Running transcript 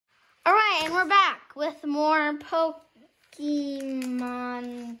Alright, and we're back with more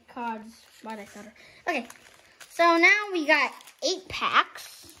Pokemon cards. Why'd I stutter? Okay, so now we got 8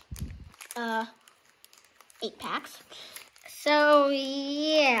 packs. 8 packs. So,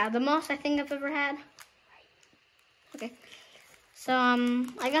 yeah, the most I think I've ever had. Okay. So,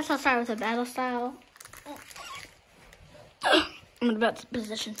 I guess I'll start with a battle style. I'm about to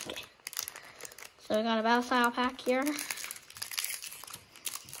position. Okay. So, we got a battle style pack here.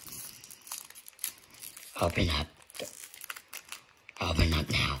 Open up. Okay. Open up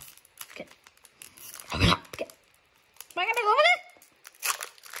now. Okay. Open up. Okay. Am I gonna go with it?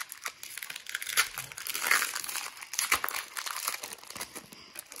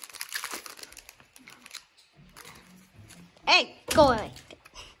 Hey, go away.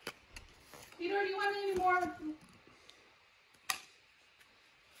 Peter, do you want any more?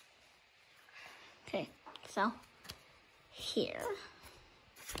 Okay, so here.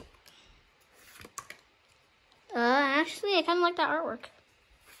 Actually, I kind of like that artwork.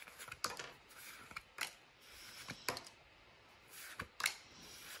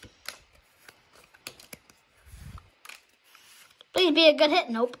 Please be a good hit.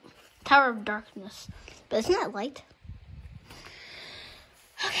 Nope. Tower of Darkness. But isn't that light?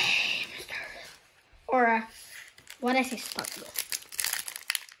 Okay, or what did I say start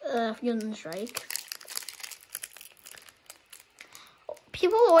with? Fusion Strike.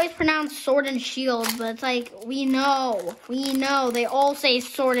 People always pronounce Sword and Shield, but it's like, we know, they all say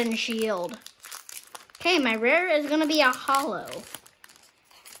Sword and Shield. Okay, my rare is gonna be a holo.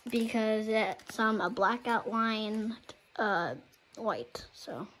 Because it's a black outline, white,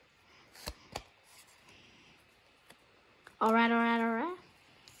 so. Alright.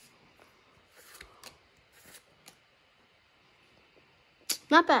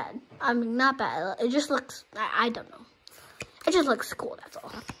 Not bad. I mean, not bad. It just looks, I don't know. It just looks cool, that's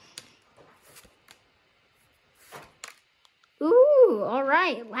all. Ooh,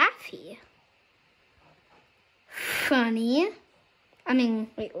 alright, Laffy. Funny. I mean,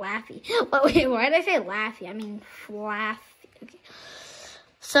 wait, Laffy. Wait, why did I say Laffy? I mean, Flaffy. Okay.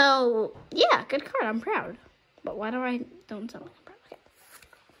 So, yeah, good card. I'm proud. But why do I don't sound like I'm proud? Okay.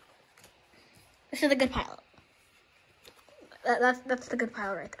 This is a good pilot. That's the good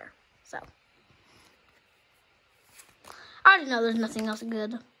pile right there. So I already know there's nothing else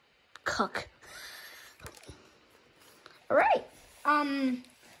good. Cook. All right.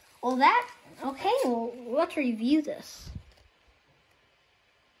 Well that okay. Well, let's review this.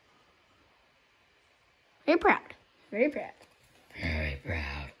 Very proud. Very proud. Very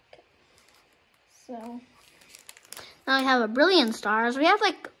proud. Okay. So now we have a Brilliant Stars. We have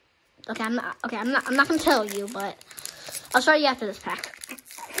like I'm not gonna tell you, but I'll show you after this pack.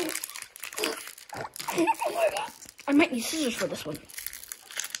 I might need scissors for this one.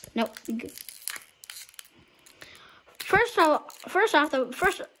 Nope. Good. First off, the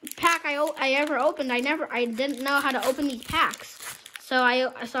first pack I ever opened, I didn't know how to open these packs, so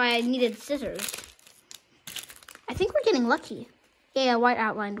I needed scissors. I think we're getting lucky. Yeah, white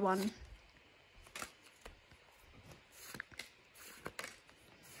outlined one.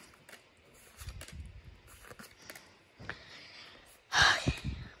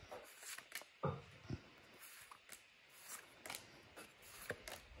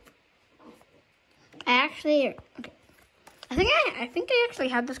 Okay. I think I actually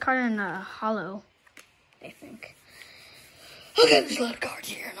had this card in a holo. I think. Okay, there's a lot of cards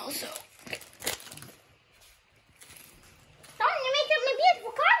here, and also. Starting to make up my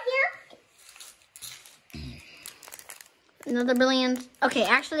beautiful card here. Another Brilliant. Okay,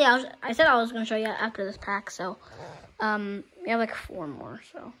 actually, I said I was gonna show you after this pack, so we have like 4 more.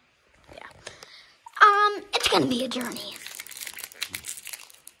 So yeah, it's gonna be a journey.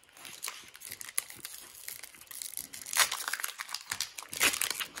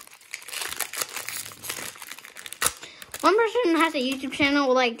 One person has a YouTube channel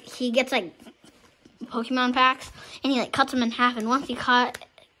where like he gets like Pokemon packs and he like cuts them in half, and once he cut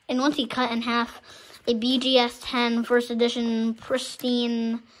in half a BGS 10 first edition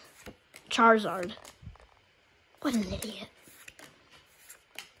pristine Charizard. What an idiot.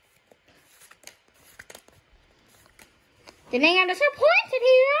 Getting I'm disappointed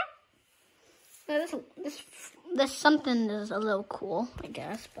here. So this something is a little cool, I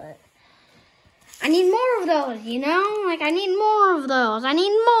guess, but I need more of those, you know? Like, I need more of those. I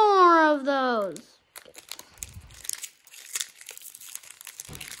need more of those.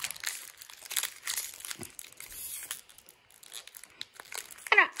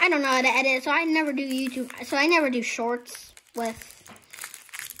 I don't know how to edit, so I never do YouTube. So I never do shorts with,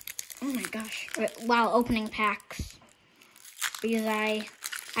 oh my gosh, while opening packs. Because I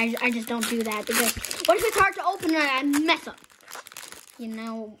I just don't do that because what if it's hard to open and I mess up? You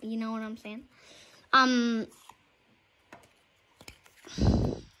know what I'm saying? I'm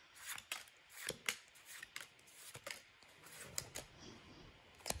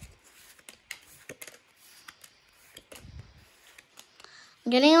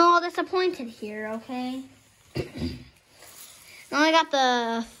getting a little disappointed here, okay? Now I got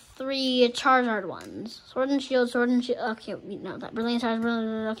the 3 Charizard ones. Sword and Shield. Okay, you know that. Brilliant Stars,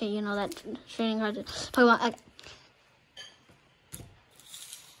 okay, you know that. Shooting cards. Pokemon.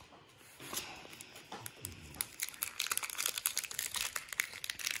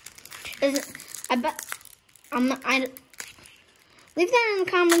 Okay. I bet. Leave that in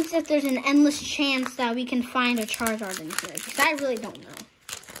the comments if there's an endless chance that we can find a Charizard in here. Because I really don't know.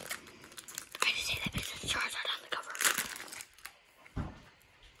 I just say that because there's a Charizard on the cover.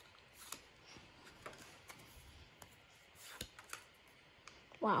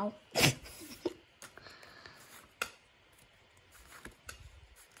 Wow.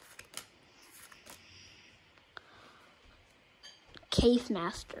 Cave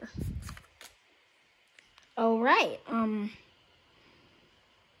Master. Oh, right.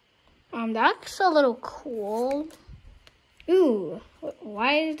 That's a little cool. Ooh,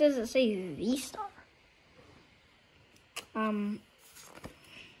 why does it say V-Star?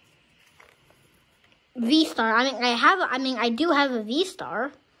 V-Star. I do have a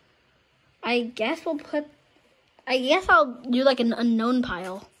V-Star. I guess I'll do like an unknown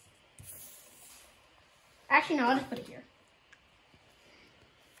pile. Actually, no, I'll just put it here.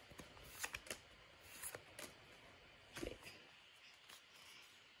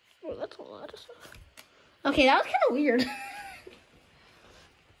 Oh, that's a lot of stuff. Okay, that was kind of weird.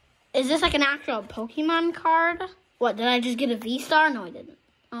 Is this like an actual Pokemon card? What, did I just get a V-Star? No, I didn't.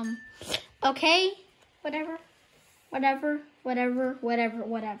 Okay. Whatever.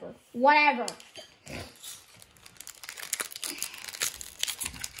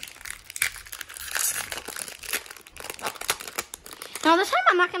 Now, this time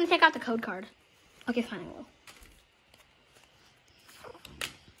I'm not going to take out the code card. Okay, fine, I will.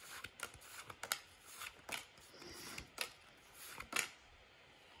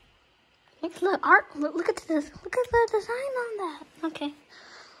 Look, art. Look at this. Look at the design on that. Okay.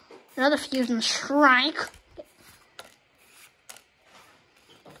 Another Fusion Strike.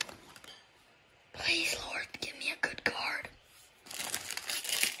 Please, Lord, give me a good card.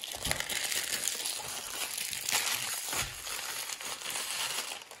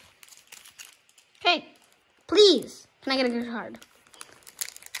 Okay. Please. Can I get a good card?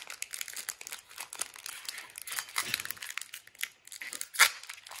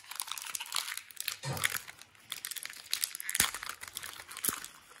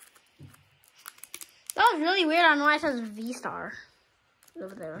 That was really weird on why it says V-Star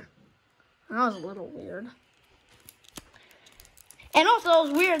over there. That was a little weird. And also, it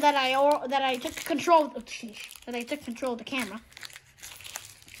was weird that I took control of the camera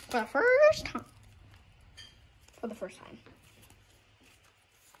for the first time.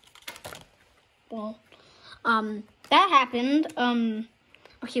 Well, that happened.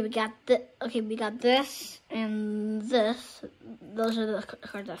 Okay, we got this and this. Those are the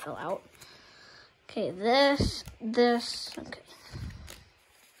cards that fell out. Okay, this, okay.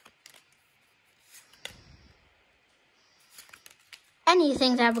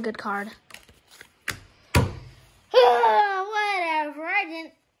 Anything to have a good card. Whatever,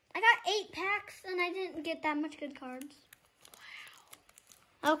 I got 8 packs and I didn't get that much good cards.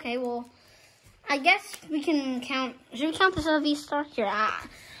 Wow. Okay, well, I guess we can count, should we count this as a V-Star? Here,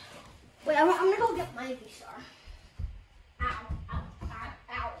 wait, I'm gonna go get my V-Star. Ow.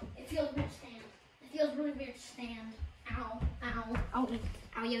 It feels weird to stand. It feels really weird to stand. Ow,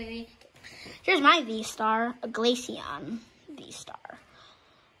 yo. Here's my V-Star, a Glaceon V-Star.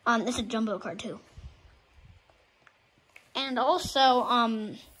 This is a jumbo card too. And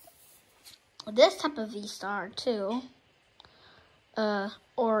also, this type of V-Star too.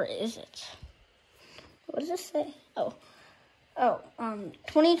 Or is it? What does this say?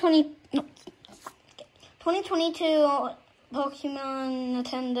 2022 Pokemon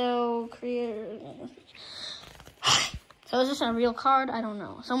Nintendo creator. So is this a real card? I don't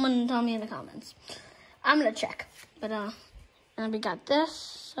know. Someone tell me in the comments. I'm gonna check. But and we got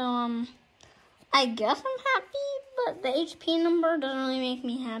this. So I guess I'm happy, but the HP number doesn't really make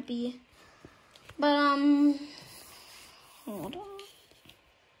me happy. But hold on.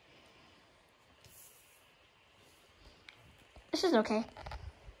 This is okay.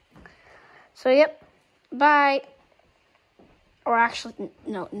 So yep. Bye. Or actually,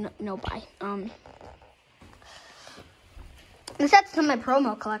 no, bye. This adds to my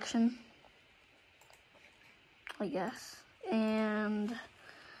promo collection, I guess. And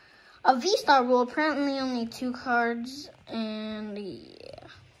a V-Star rule, apparently only 2 cards, and yeah.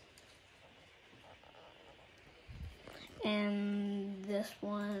 And this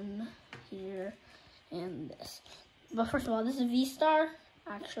one here, and this. But first of all, this is V-Star,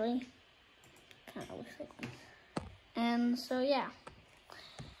 actually. Kind of looks like one. And so, yeah.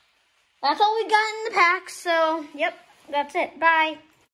 That's all we got in the pack, so, yep, that's it. Bye.